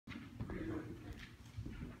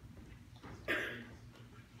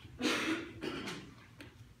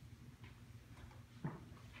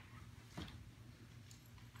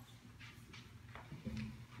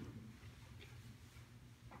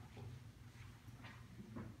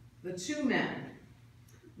The two men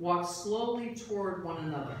walked slowly toward one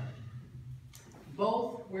another,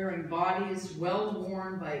 both wearing bodies well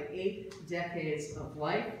worn by 8 decades of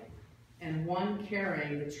life, and one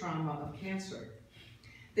carrying the trauma of cancer.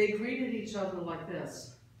 They greeted each other like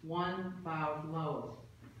this. One bowed low,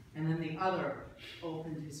 and then the other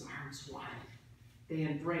opened his arms wide. They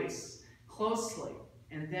embraced closely,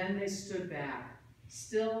 and then they stood back,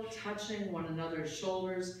 still touching one another's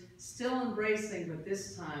shoulders, still embracing, but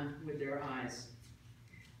this time with their eyes.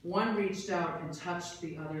 One reached out and touched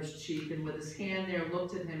the other's cheek, and with his hand there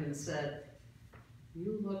looked at him and said,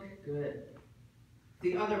 "You look good."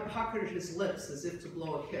 The other puckered his lips as if to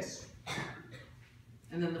blow a kiss.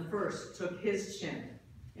 And then the first took his chin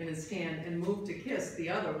in his hand and moved to kiss the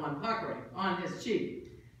other one puckering on his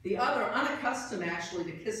cheek. The other, unaccustomed actually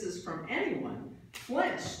to kisses from anyone,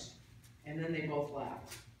 flinched, and then they both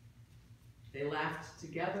laughed. They laughed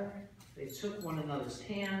together, they took one another's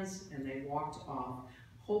hands, and they walked off,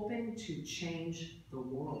 hoping to change the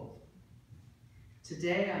world.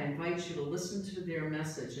 Today, I invite you to listen to their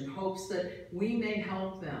message in hopes that we may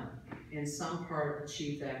help them in some part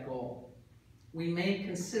achieve that goal. We may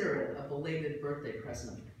consider it a belated birthday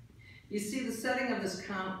present. You see, the setting of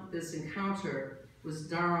this encounter was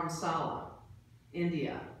Dharamsala,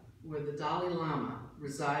 India, where the Dalai Lama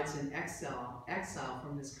resides in exile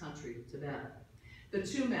from his country, Tibet. The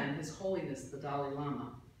two men, His Holiness the Dalai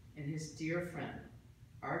Lama and his dear friend,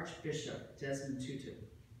 Archbishop Desmond Tutu.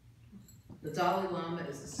 The Dalai Lama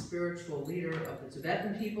is the spiritual leader of the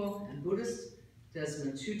Tibetan people and Buddhist.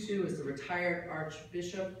 Desmond Tutu is the retired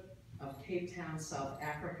Archbishop of Cape Town, South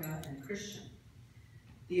Africa, and Christian.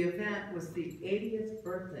 The event was the 80th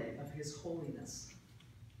birthday of His Holiness.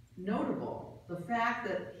 Notable, the fact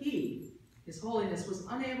that His Holiness, was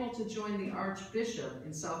unable to join the Archbishop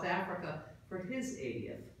in South Africa for his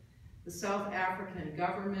 80th. The South African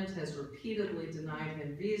government has repeatedly denied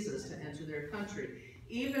him visas to enter their country,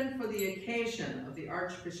 even for the occasion of the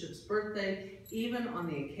Archbishop's birthday, even on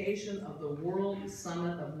the occasion of the World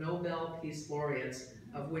Summit of Nobel Peace Laureates,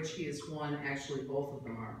 of which he is one, actually both of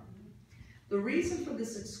them are. The reason for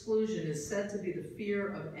this exclusion is said to be the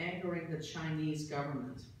fear of angering the Chinese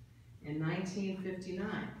government. In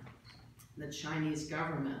 1959, the Chinese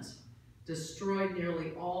government destroyed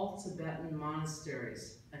nearly all Tibetan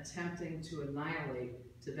monasteries, attempting to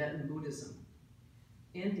annihilate Tibetan Buddhism.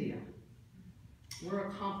 India, we're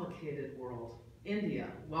a complicated world. India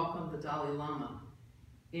welcomed the Dalai Lama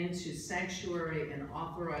into sanctuary and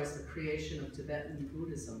authorized the creation of Tibetan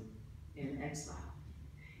Buddhism in exile.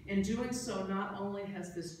 In doing so, not only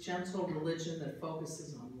has this gentle religion that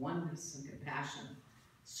focuses on oneness and compassion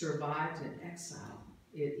survived in exile,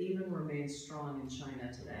 it even remains strong in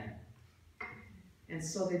China today. And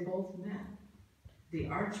so they both met. The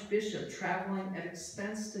Archbishop traveling at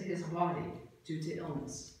expense to his body due to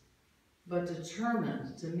illness, but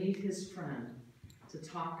determined to meet his friend, to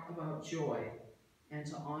talk about joy, and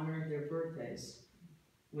to honor their birthdays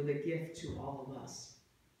with a gift to all of us.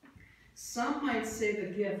 Some might say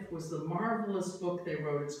the gift was the marvelous book they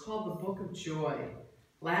wrote. It's called The Book of Joy,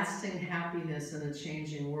 Lasting Happiness in a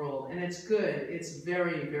Changing World. And it's good. It's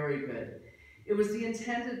very, very good. It was the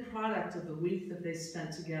intended product of the week that they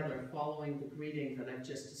spent together following the greeting that I've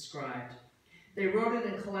just described. They wrote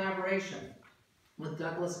it in collaboration with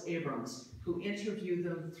Douglas Abrams, who interviewed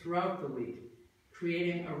them throughout the week,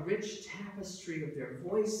 creating a rich tapestry of their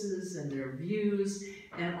voices and their views,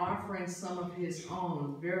 and offering some of his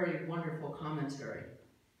own very wonderful commentary.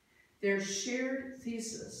 Their shared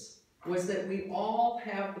thesis was that we all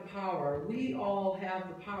have the power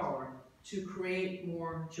to create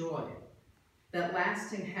more joy. That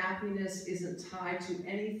lasting happiness isn't tied to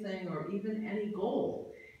anything or even any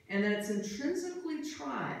goal, and that it's intrinsically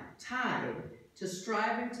tied to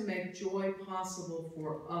striving to make joy possible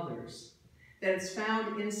for others. That it's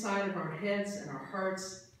found inside of our heads and our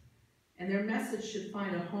hearts, and their message should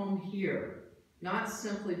find a home here, not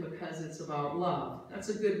simply because it's about love. That's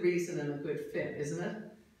a good reason and a good fit, isn't it?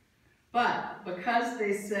 But because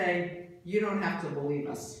they say, you don't have to believe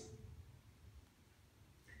us.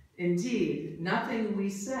 Indeed, nothing we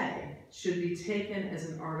say should be taken as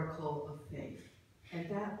an article of faith. And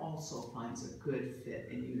that also finds a good fit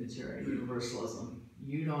in Unitarian Universalism.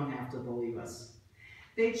 You don't have to believe us.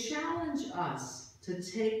 They challenge us to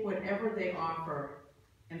take whatever they offer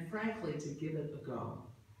and, frankly, to give it a go.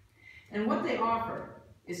 And what they offer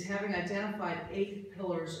is having identified 8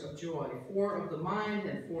 pillars of joy, 4 of the mind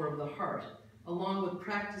and 4 of the heart, along with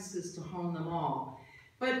practices to hone them all.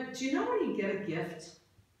 But do you know when you get a gift,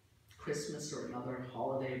 Christmas or another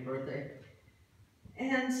holiday, birthday,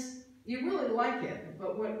 and you really like it,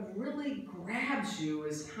 but what really grabs you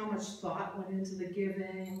is how much thought went into the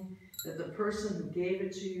giving, that the person who gave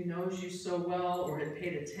it to you knows you so well or had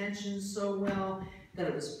paid attention so well, that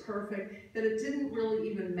it was perfect, that it didn't really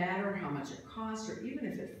even matter how much it cost or even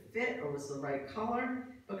if it fit or was the right color,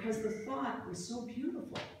 because the thought was so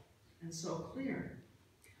beautiful and so clear.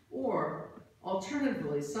 Or,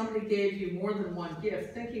 alternatively, somebody gave you more than one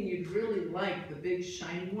gift thinking you'd really like the big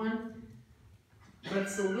shiny one, but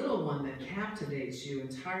it's the little one that captivates you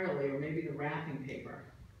entirely, or maybe the wrapping paper.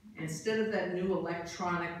 Instead of that new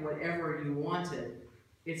electronic whatever you wanted,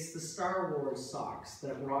 it's the Star Wars socks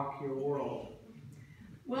that rock your world.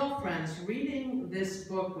 Well, friends, reading this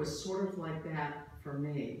book was sort of like that for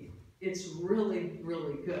me. It's really,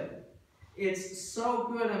 really good. It's so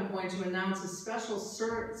good, I'm going to announce a special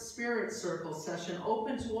Spirit Circle session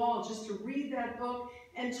open to all just to read that book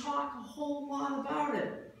and talk a whole lot about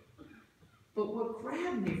it. But what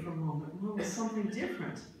grabbed me for a moment was something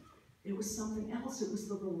different. It was something else. It was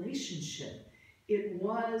the relationship. It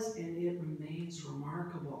was and it remains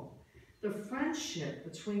remarkable. The friendship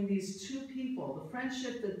between these two people, the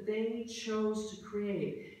friendship that they chose to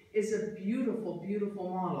create, is a beautiful, beautiful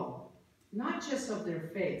model, not just of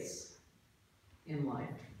their faiths in life,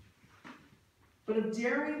 but of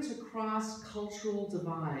daring to cross cultural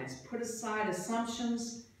divides, put aside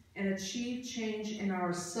assumptions, and achieve change in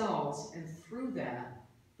ourselves, and through that,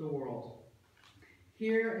 the world.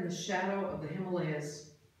 Here in the shadow of the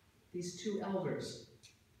Himalayas, these two elders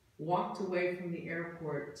walked away from the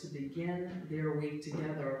airport to begin their week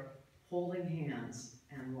together, holding hands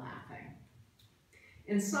and laughing.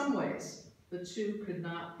 In some ways, the two could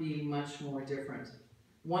not be much more different.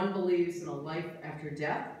 One believes in a life after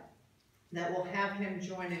death that will have him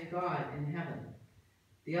joining God in heaven.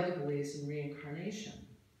 The other believes in reincarnation,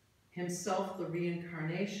 himself the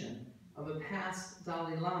reincarnation of a past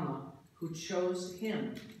Dalai Lama who chose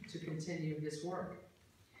him to continue his work.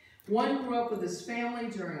 One grew up with his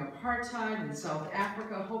family during apartheid in South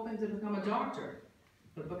Africa, hoping to become a doctor.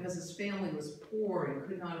 But because his family was poor and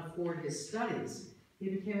could not afford his studies, he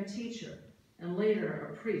became a teacher and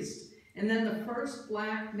later a priest, and then the first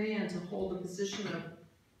black man to hold the position of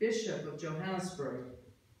Bishop of Johannesburg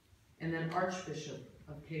and then Archbishop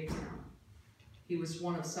of Cape Town. He was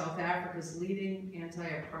one of South Africa's leading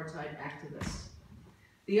anti-apartheid activists.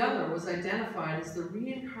 The other was identified as the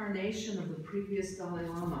reincarnation of the previous Dalai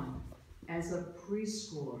Lama, as a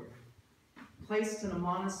preschooler, placed in a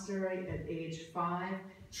monastery at age 5,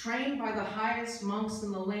 trained by the highest monks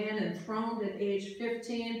in the land, enthroned at age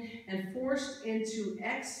 15, and forced into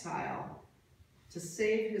exile to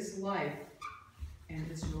save his life and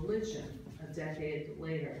his religion a decade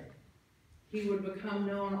later. He would become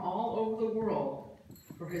known all over the world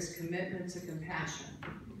for his commitment to compassion,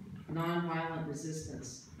 nonviolent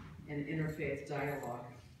resistance, and interfaith dialogue.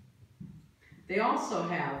 They also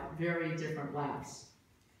have very different laughs.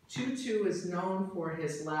 Tutu is known for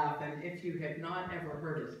his laugh, and if you have not ever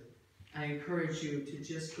heard it, I encourage you to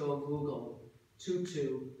just go Google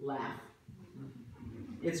Tutu laugh.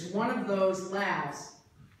 It's one of those laughs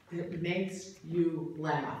that makes you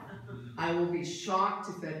laugh. I will be shocked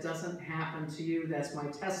if that doesn't happen to you. That's my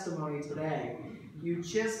testimony today.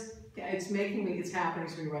 It's happening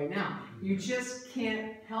to me right now. You just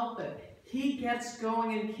can't help it. He gets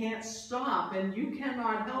going and can't stop, and you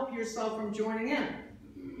cannot help yourself from joining in.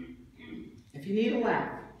 If you need a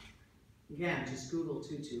laugh, again, just Google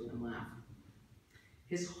Tutu and laugh.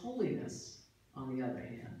 His holiness, on the other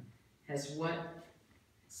hand, has what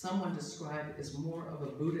someone described as more of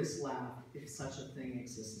a Buddhist laugh, if such a thing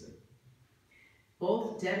existed.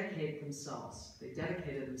 Both dedicated themselves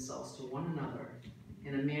to one another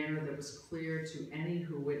in a manner that was clear to any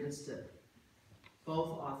who witnessed it.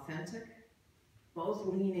 Both authentic, both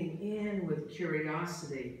leaning in with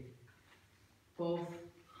curiosity, both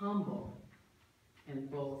humble, and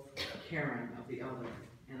both caring of the other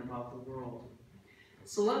and about the world.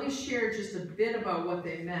 So let me share just a bit about what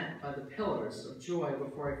they meant by the pillars of joy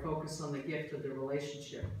before I focus on the gift of their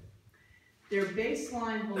relationship. Their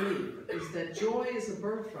baseline belief is that joy is a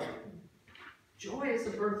birthright. Joy is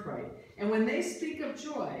a birthright. And when they speak of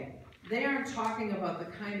joy, they aren't talking about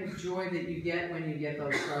the kind of joy that you get when you get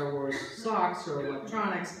those Star Wars socks or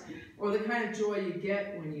electronics, or the kind of joy you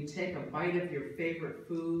get when you take a bite of your favorite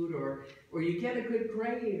food, or you get a good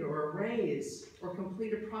grade or a raise or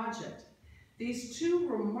complete a project. These two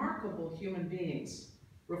remarkable human beings,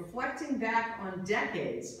 reflecting back on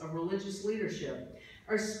decades of religious leadership,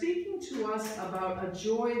 are speaking to us about a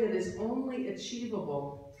joy that is only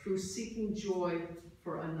achievable through seeking joy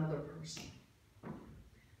for another person.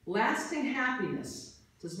 Lasting happiness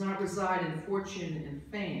does not reside in fortune and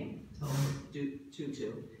fame,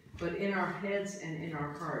 Tutu, but in our heads and in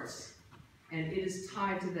our hearts. And it is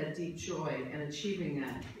tied to that deep joy, and achieving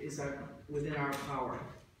that is within our power.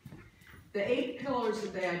 The 8 pillars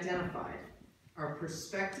that they identified are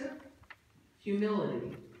perspective,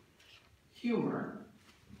 humility, humor,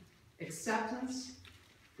 acceptance,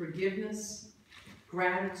 forgiveness,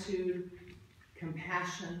 gratitude,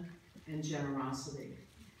 compassion, and generosity.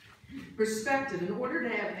 Perspective. In order to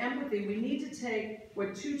have empathy, we need to take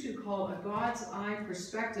what Tutu called a God's eye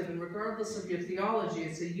perspective, and regardless of your theology,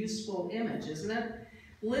 it's a useful image, isn't it?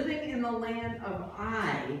 Living in the land of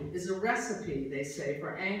I is a recipe, they say,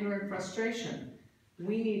 for anger and frustration.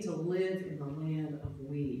 We need to live in the land of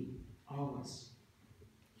we, always.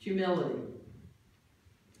 Humility.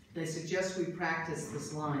 They suggest we practice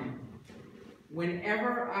this line.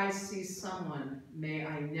 Whenever I see someone, may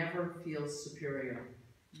I never feel superior.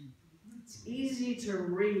 It's easy to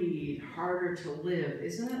read, harder to live,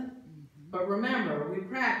 isn't it? But remember, we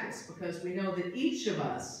practice because we know that each of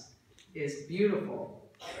us is beautiful,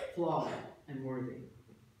 flawed, and worthy.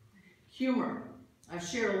 Humor. I've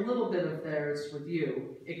shared a little bit of theirs with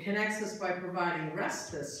you. It connects us by providing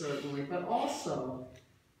respite, certainly, but also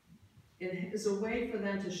it is a way for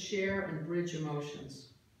them to share and bridge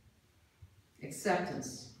emotions.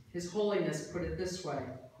 Acceptance. His Holiness put it this way.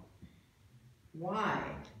 Why?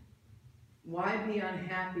 Why be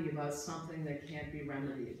unhappy about something that can't be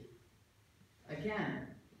remedied? Again,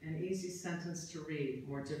 an easy sentence to read,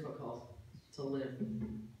 more difficult to live.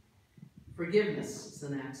 Forgiveness is the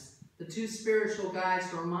next. The 2 spiritual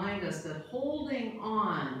guides remind us that holding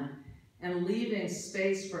on and leaving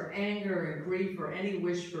space for anger and grief or any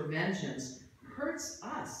wish for vengeance hurts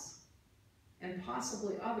us and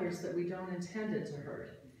possibly others that we don't intend it to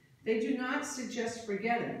hurt. They do not suggest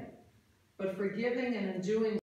forgetting, but forgiving and undoing